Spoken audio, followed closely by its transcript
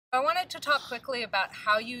I wanted to talk quickly about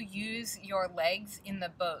how you use your legs in the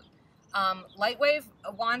boat. LightWave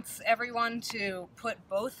wants everyone to put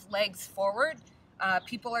both legs forward.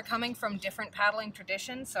 People are coming from different paddling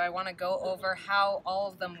traditions, so I want to go over how all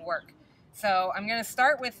of them work. So I'm going to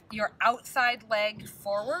start with your outside leg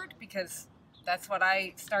forward because that's what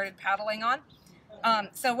I started paddling on.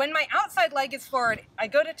 So when my outside leg is forward, I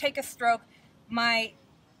go to take a stroke. My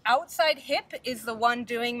outside hip is the one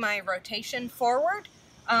doing my rotation forward.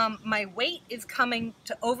 My weight is coming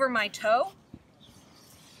to over my toe,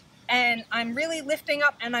 and I'm really lifting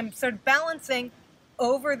up and I'm sort of balancing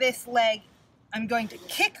over this leg. I'm going to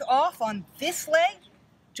kick off on this leg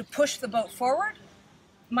to push the boat forward.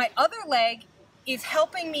 My other leg is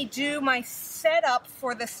helping me do my setup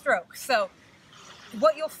for the stroke. So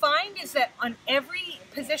what you'll find is that on every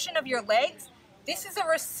position of your legs, this is a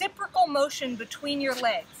reciprocal motion between your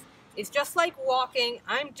legs. It's just like walking.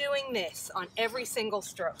 I'm doing this on every single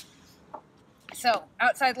stroke. So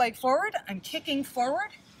outside leg forward, I'm kicking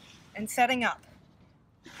forward and setting up.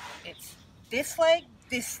 It's this leg,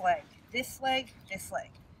 this leg, this leg, this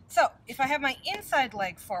leg. So if I have my inside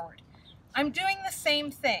leg forward, I'm doing the same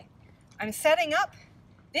thing. I'm setting up.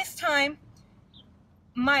 This time,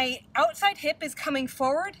 my outside hip is coming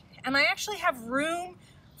forward, and I actually have room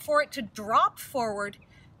for it to drop forward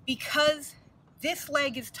because this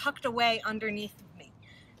leg is tucked away underneath me.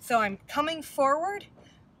 So I'm coming forward,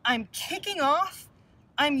 I'm kicking off,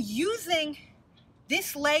 I'm using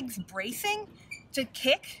this leg's bracing to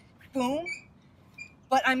kick, boom,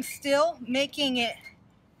 but I'm still making it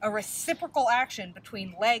a reciprocal action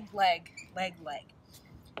between leg, leg, leg, leg.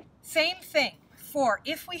 Same thing for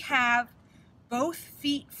if we have both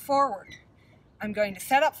feet forward. I'm going to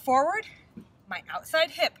set up forward, my outside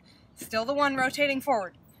hip, still the one rotating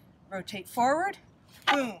forward. Rotate forward,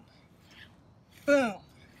 boom, boom.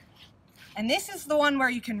 And this is the one where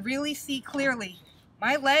you can really see clearly.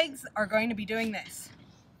 My legs are going to be doing this.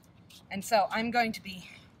 And so I'm going to be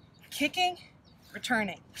kicking,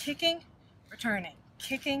 returning, kicking, returning,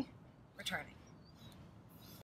 kicking, returning.